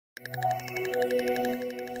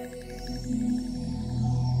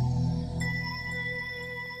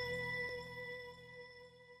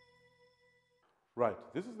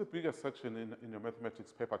this is the biggest section in your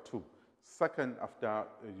mathematics paper 2, second after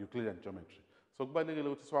Euclidean geometry. So kubalulekile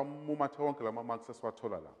ukuthi siwamumathe wonke lama marks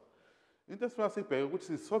esiwathola la. Into esifuna sibheke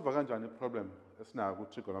ukuthi sisolve kanjani i-problem esinayo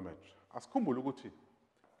ku-trigonometry. Asikhumbule ukuthi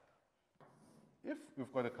if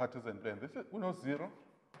you've got a Cartesian plane, this is uno 0,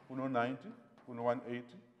 uno 90, uno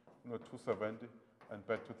 180, uno 270, and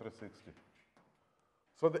back to 360.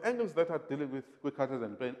 So the angles that are dealing with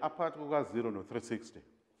Cartesian plane are part of 0 no 360.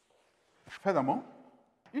 Furthermore,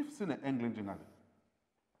 if it's an angle engineering,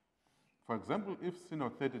 for example, if it's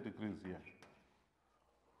 30 degrees here,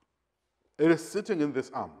 it is sitting in this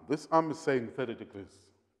arm. This arm is saying 30 degrees.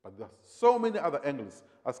 But there are so many other angles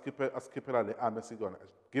as the arm is going to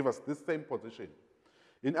give us this same position.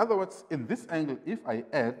 In other words, in this angle, if I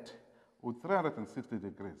add with 360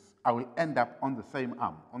 degrees, I will end up on the same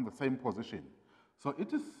arm, on the same position. So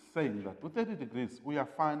it is saying that with 30 degrees, we are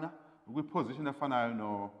fine, we position a fine,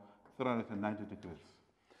 390 degrees.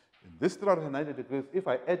 In this 390 degrees, if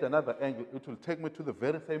I add another angle, it will take me to the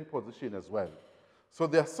very same position as well. So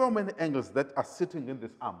there are so many angles that are sitting in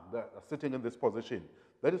this arm, that are sitting in this position.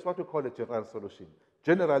 That is what we call a general solution.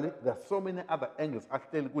 Generally, there are so many other angles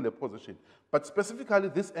actually in a position. But specifically,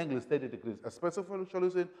 this angle is 30 degrees. A specific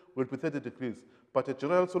solution will be 30 degrees. But a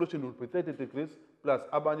general solution will be 30 degrees plus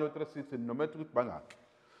abanyo 360 no matter what banga.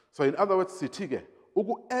 So in other words, sitige,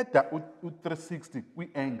 ugu add 360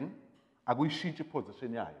 angle, aguyishintsha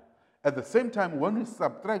position yayo. At the same time, when we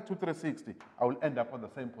subtract 360, I will end up on the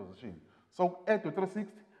same position. So add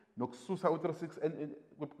 360, nokususa 360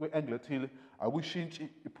 angle ethile, aguyishintsha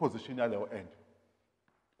position yaleyo angle.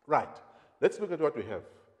 Right, let's look at what we have.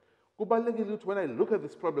 When I look at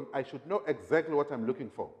this problem, I should know exactly what I'm looking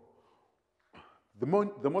for. The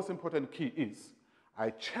most important key is, I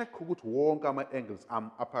check ukuthi wonke ama-angles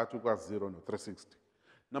apart to 0 no 360.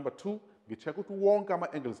 Number 2, I check ukuthi wonke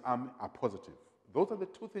ama-angles are positive. Those are the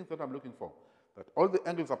two things that I'm looking for. That all the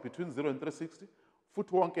angles are between 0 and 360,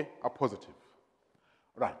 futhi wonke are positive.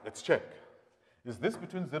 Right, let's check. Is this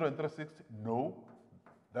between 0 and 360? No.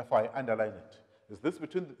 Therefore, I underline it. Is this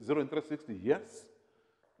between 0 and 360? Yes.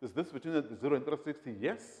 Is this between 0 and 360?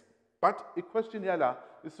 Yes. But a question here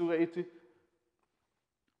is to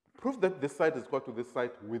prove that this side is equal to this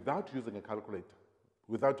side without using a calculator.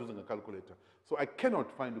 Without using a calculator. So I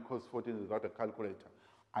cannot find the cos 14 without a calculator.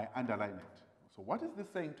 I underline it. So what is this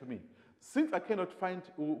saying to me? Since I cannot find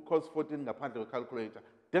cos 14 apart of a calculator,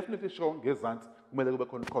 definitely show ngezansi kumele kube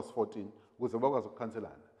khona cos 14 ukuze bakwazi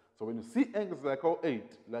ukukhanselana. So when you see angles like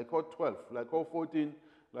 8, like 12, like 14,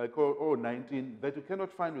 like 19, that you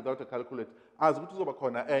cannot find without a calculator, as ukuthi uzoba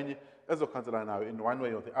khona enye ezokhanselana nayo in one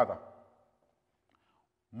way or the other.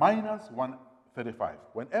 Minus 135.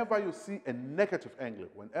 Whenever you see a negative angle,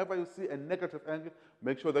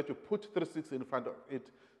 make sure that you put 360 in front of it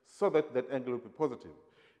so that that angle will be positive.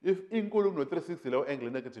 If inkulu no 360 leyo angle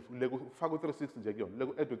negative, ufaka 360 nje kuyona,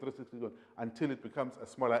 leko add 360 kuyona until it becomes a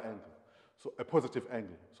smaller angle. So a positive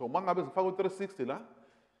angle. So mangabe ngifaka 360 la,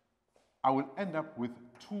 I will end up with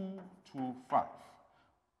 225.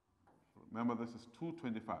 Remember, this is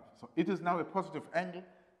 225. So it is now a positive angle,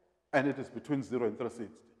 and it is between 0 and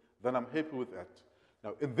 360. Then I'm happy with that.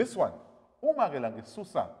 Now, in this one, umagela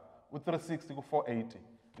susa with 360 to 480,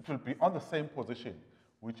 it will be on the same position,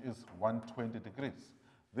 which is 120 degrees.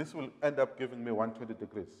 This will end up giving me 120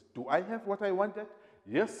 degrees. Do I have what I wanted?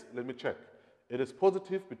 Yes, let me check. It is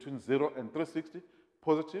positive between 0 and 360,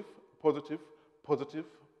 positive, positive, positive,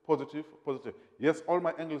 positive, positive. Yes, all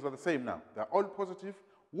my angles are the same now. They're all positive.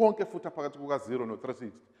 Wonke futa phakathi kuka 0 no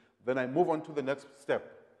 360. Then I move on to the next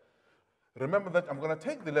step. Remember that I'm going to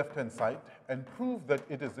take the left-hand side and prove that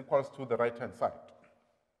it is equals to the right-hand side.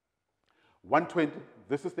 120,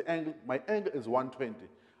 this is the angle. My angle is 120.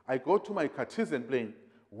 I go to my Cartesian plane.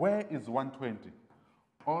 Where is 120?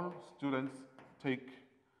 All students take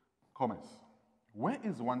commas. Where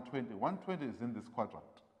is 120? 120 is in this quadrant.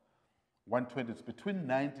 120 is between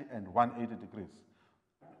 90 and 180 degrees.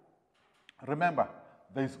 Remember,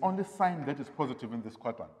 there is only sign that is positive in this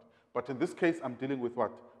quadrant. But in this case, I'm dealing with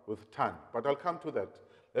what? With tan. But I'll come to that.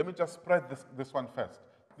 Let me just spread this one first.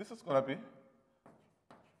 This is going to be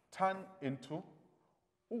tan into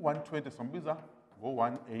 120 sombiza,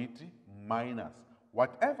 180 minus.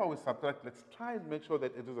 Whatever we subtract, let's try and make sure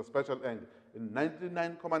that it is a special angle. In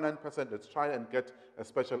 99.9%, let's try and get a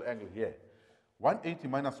special angle here. 180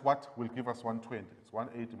 minus what will give us 120? It's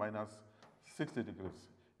 180 minus 60 degrees.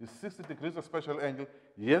 Is 60 degrees a special angle?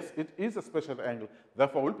 Yes, it is a special angle.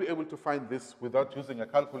 Therefore, we'll be able to find this without using a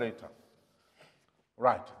calculator.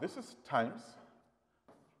 Right, this is times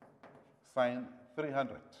sine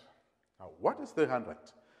 300. Now, what is 300?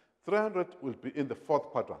 300 will be in the fourth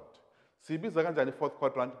quadrant. Sibiza kanjani fourth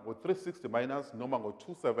quadrant with 360 minus noma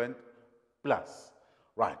ngo-270 plus.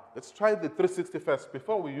 Right, let's try the 360 first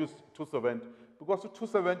before we use 270, because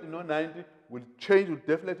 270, 90 will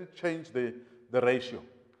definitely change the ratio.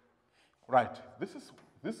 Right, this is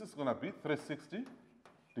going to be 360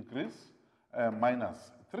 degrees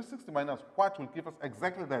minus. 360 minus what will give us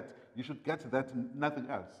exactly that? You should get that, nothing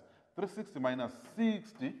else. 360 minus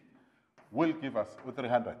 60 will give us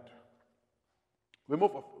 300. We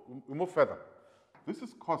move further. This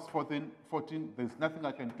is cos 14. There's nothing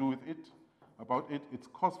I can do with it, about it. It's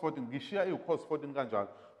cos 14. Gishia you cos 14 kanjalo.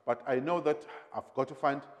 But I know that I've got to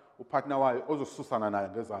find a partner why also Susana na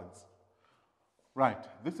ngezansi.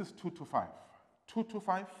 Right, this is 225.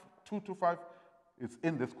 225 is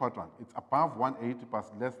in this quadrant. It's above 180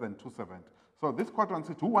 plus less than 270. So this quadrant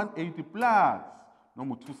is 180 plus, no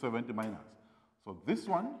more 270 minus. So this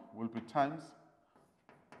one will be times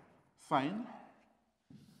sine.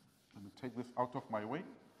 Let me take this out of my way.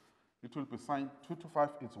 It will be sine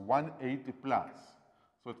 225 is 180 plus.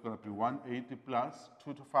 So it's going to be 180 plus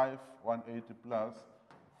 225, 180 plus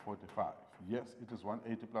 45. Yes, it is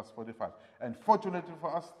 180 plus 45. And fortunately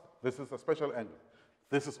for us, this is a special angle.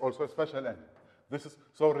 This is also a special angle.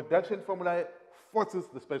 So reduction formula forces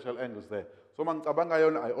the special angles there. So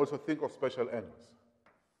I also think of special angles.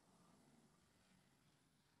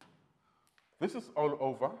 This is all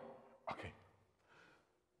over. Okay.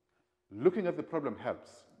 Looking at the problem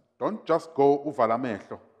helps. Don't just go uvala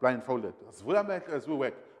mehlo, blindfolded. Asivula mehlo as we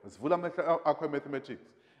work. Asivula mehlo akho mathematics.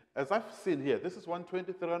 As I've seen here, this is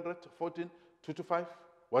 120, 300, 14, 225.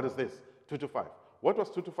 What is this? 225. What was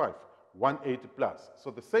 225? 180 plus.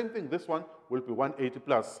 So the same thing, this one will be 180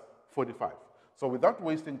 plus 45. So without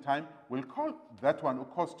wasting time, we'll call that one, we'll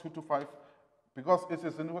call 225, because it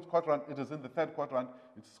is in what quadrant? It is in the third quadrant.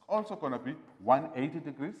 It's also going to be 180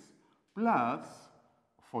 degrees plus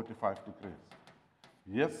 45 degrees.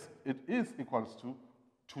 Yes, it is equals to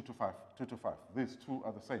 225, 225. These two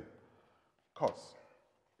are the same. Cos.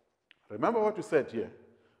 Remember what we said here.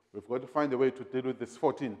 We've got to find a way to deal with this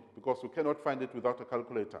 14, because we cannot find it without a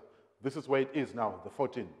calculator. This is where it is now, the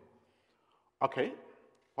 14. Okay,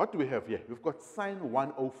 what do we have here? We've got sine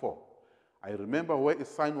 104. I remember where is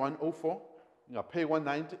sine 104? You pay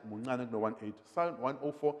 190, 180. Sine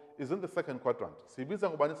 104 is in the second quadrant. Sibiza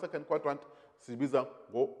ngobani second quadrant, sibiza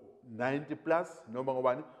go 90 plus, noma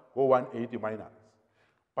ngobani go 180 minus.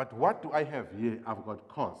 But what do I have here? I've got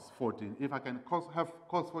cos 14. If I can have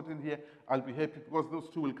cos 14 here, I'll be happy, because those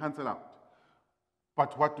two will cancel out.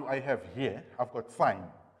 But what do I have here? I've got sine.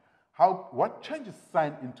 What changes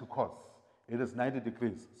sine into cos? It is 90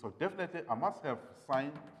 degrees. So definitely I must have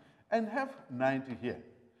sine and have 90 here.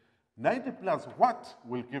 90 plus what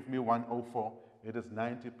will give me 104? It is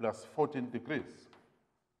 90 plus 14 degrees.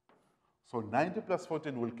 So 90 plus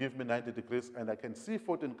 14 will give me 90 degrees, and I can see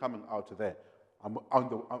 14 coming out there. I'm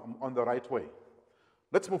on the right way.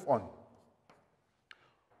 Let's move on.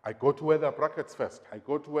 I go to where there are brackets first.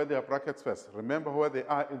 Remember where they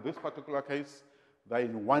are in this particular case. They're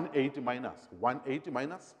in 180 minus. 180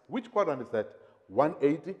 minus. Which quadrant is that?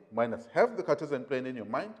 180 minus. Have the Cartesian plane in your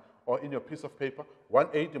mind or in your piece of paper.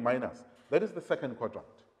 180 minus. That is the second quadrant.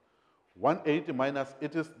 180 minus,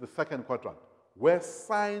 it is the second quadrant, where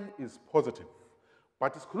sine is positive.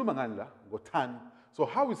 But it's khuluma ngani la ngo tan. So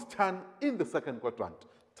how is tan in the second quadrant?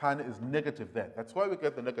 Tan is negative there. That's why we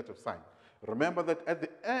get the negative sign. Remember that at the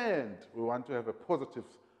end, we want to have a positive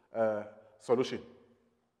solution.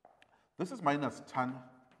 This is minus tan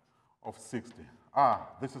of 60.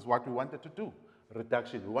 This is what we wanted to do.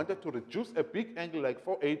 Reduction. We wanted to reduce a big angle like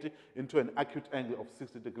 480 into an acute angle of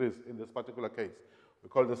 60 degrees in this particular case. We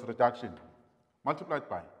call this reduction. Multiplied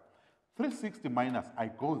by 360 minus, I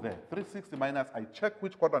go there. 360 minus, I check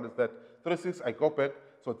which quadrant is that. 360, I go back.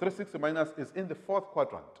 So 360 minus is in the fourth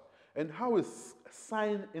quadrant. And how is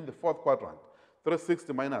sine in the fourth quadrant?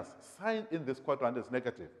 360 minus, sine in this quadrant is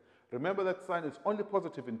negative. Remember that sine is only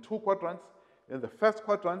positive in two quadrants, in the first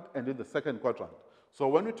quadrant and in the second quadrant. So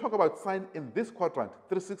when we talk about sine in this quadrant,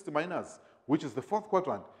 360 minus, which is the fourth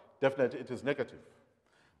quadrant, definitely it is negative.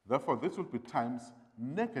 Therefore, this will be times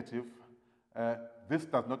negative. This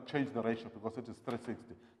does not change the ratio because it is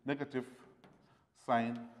 360. Negative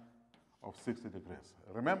sine of 60 degrees.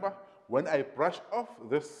 Remember, when I brush off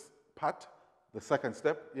this part, the second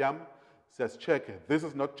step, YAM says check, this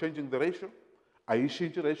is not changing the ratio. I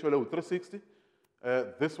change the ratio with 360.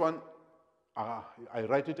 This one, I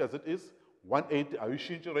write it as it is. 180, I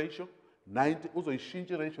change the ratio. 90, also change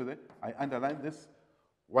the ratio there. I underline this.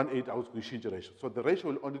 180, I also change the ratio. So the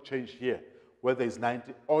ratio will only change here, whether it's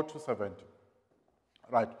 90 or 270.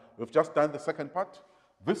 Right, we've just done the second part.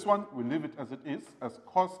 This one, we leave it as it is, as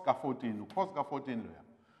cos ka 14, cos ka 14.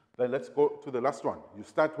 Then let's go to the last one. You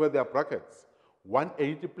start where there are brackets.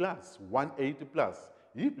 180 plus, 180 plus.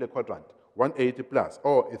 Yiple quadrant, 180 plus,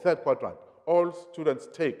 or a third quadrant. All students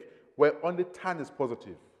take where only tan is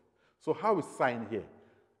positive. So how is sine here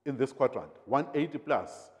in this quadrant? 180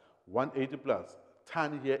 plus, 180 plus.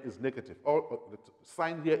 Tan here is negative.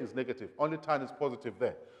 Sine here is negative. Only tan is positive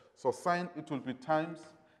there. So sine, it will be times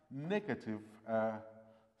negative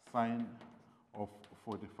sine of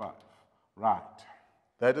 45. Right.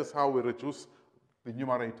 That is how we reduce the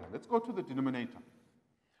numerator. Let's go to the denominator.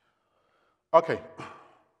 Okay.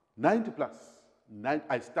 90 plus.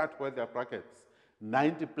 I start where there are brackets.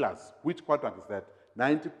 90 plus. Which quadrant is that?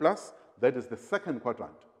 90 plus, that is the second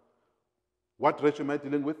quadrant. What ratio am I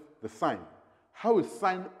dealing with? The sine. How is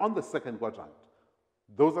sine on the second quadrant?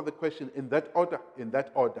 Those are the questions in that order. In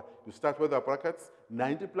that order. You start with the brackets.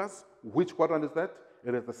 90 plus. Which quadrant is that?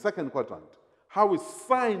 It is the second quadrant. How is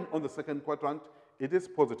sine on the second quadrant? It is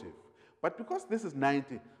positive. But because this is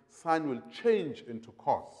 90, sine will change into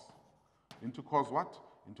cos. Into cos what?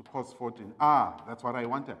 Into cos 14. Ah, that's what I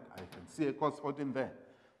wanted. I can see a cos 14 there.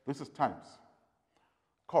 This is times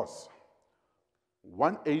cos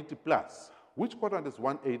 180 plus. Which quadrant is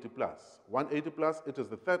 180 plus? 180 plus, it is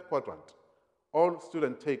the third quadrant. All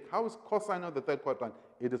students take, how is cosine of the third quadrant?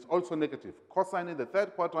 It is also negative. Cosine in the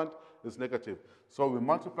third quadrant is negative. So we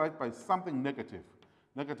multiply it by something negative.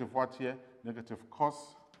 Negative what here? Negative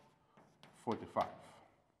cos 45.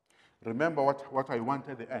 Remember what I want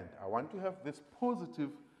at the end. I want to have this positive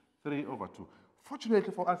 3 over 2.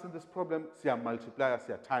 Fortunately for us in this problem, see a multiplier,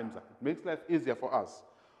 see a times. It makes life easier for us.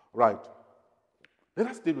 Right. Let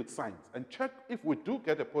us deal with signs and check if we do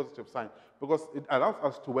get a positive sign, because it allows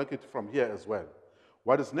us to work it from here as well.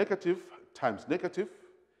 What is negative times negative?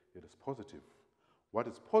 It is positive. What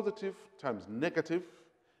is positive times negative?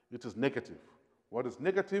 It is negative. What is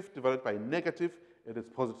negative divided by negative? It is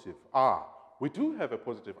positive. Ah, we do have a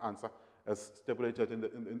positive answer as stipulated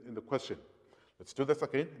in the question. Let's do this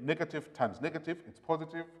again. Negative times negative, it's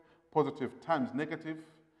positive. Positive times negative,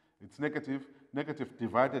 it's negative. Negative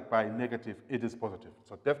divided by negative, it is positive.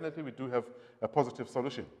 So definitely we do have a positive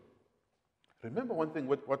solution. Remember one thing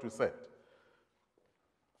with what we said.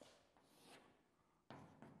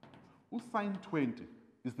 Sine 20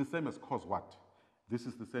 is the same as cos what? This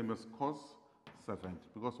is the same as cos 70,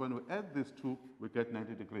 because when we add these two, we get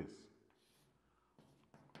 90 degrees.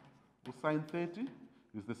 Sine 30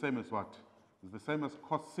 is the same as what? It's the same as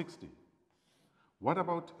cos 60. What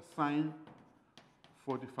about sine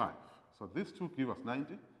 45? So these two give us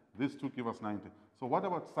 90, these two give us 90. So what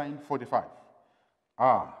about sine 45?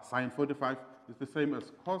 Ah, sine 45 is the same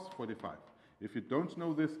as cos 45. If you don't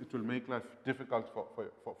know this, it will make life difficult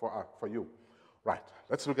for you. Right,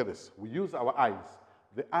 let's look at this. We use our eyes.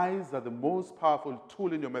 The eyes are the most powerful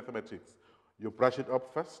tool in your mathematics. You brush it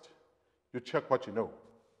up first, you check what you know.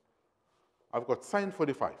 I've got sine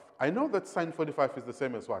 45. I know that sine 45 is the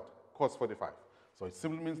same as what? Cos 45. So it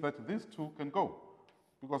simply means that these two can go,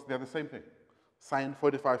 because they are the same thing. Sine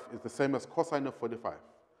 45 is the same as cosine of 45.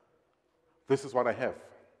 This is what I have.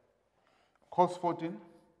 Cos 14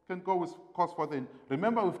 can go with cos 14.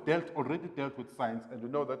 Remember, we've already dealt with sines, and we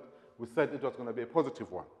know that we said it was going to be a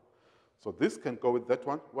positive one. So this can go with that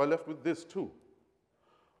one. We're left with this too.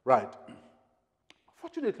 Right.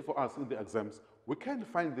 Fortunately for us in the exams, we can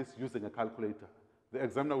find this using a calculator. The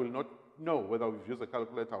examiner will not know whether we've used a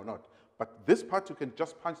calculator or not. But this part, you can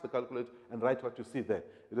just punch the calculator and write what you see there.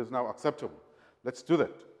 It is now acceptable. Let's do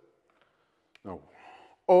that. No.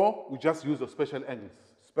 Or we just use the special angles.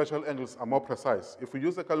 Special angles are more precise. If we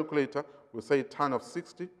use a calculator, we'll say tan of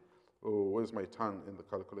 60. Oh, where's my tan in the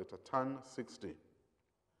calculator? Tan 60.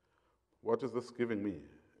 What is this giving me?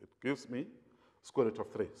 It gives me square root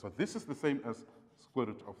of 3. So this is the same as square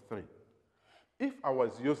root of 3. If I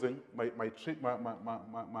was using my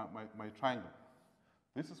triangle,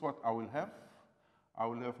 this is what I will have. I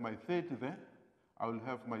will have my 30 there. I will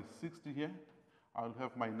have my 60 here. I will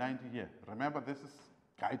have my 90 here. Remember, this is,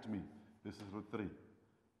 guide me, this is root 3.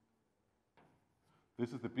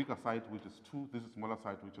 This is the bigger side, which is 2. This is the smaller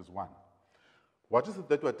side, which is 1. What is it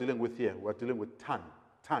that we're dealing with here? We're dealing with tan.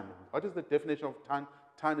 Tan. What is the definition of tan?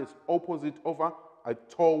 Tan is opposite over a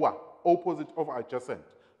towa, opposite over adjacent.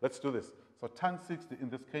 Let's do this. So tan 60 in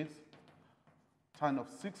this case, tan of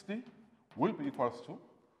 60 will be equals to,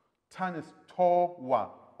 tan is towa,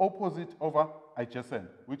 opposite over adjacent,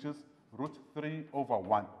 which is root 3 over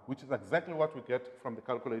 1, which is exactly what we get from the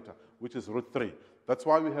calculator, which is root 3. That's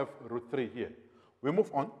why we have root 3 here. We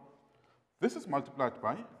move on. This is multiplied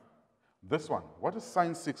by this one. What is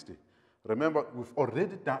sine 60? Remember, we've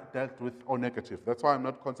already dealt with O negative. That's why I'm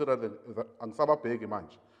not considering the angisababheki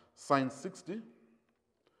manje. Sine 60,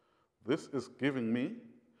 this is giving me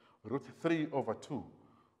root 3 over 2.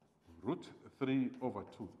 Root 3 over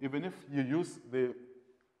 2. Even if you use the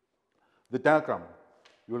diagram,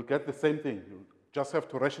 you will get the same thing. You just have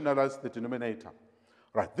to rationalize the denominator.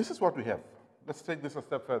 Right, this is what we have. Let's take this a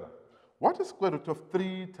step further. What is square root of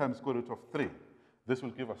 3 times square root of 3? This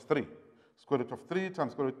will give us 3. Square root of 3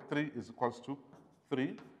 times square root of 3 is equals to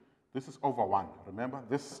 3. This is over 1. Remember,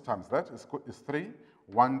 this times that is 3.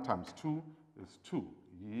 1 times 2 is 2.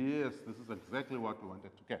 Yes, this is exactly what we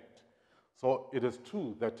wanted to get. So it is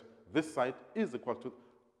 2 that this side is equal to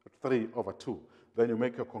 3 over 2. Then you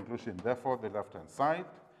make your conclusion. Therefore, the left-hand side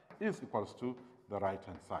is equals to the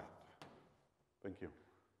right-hand side. Thank you.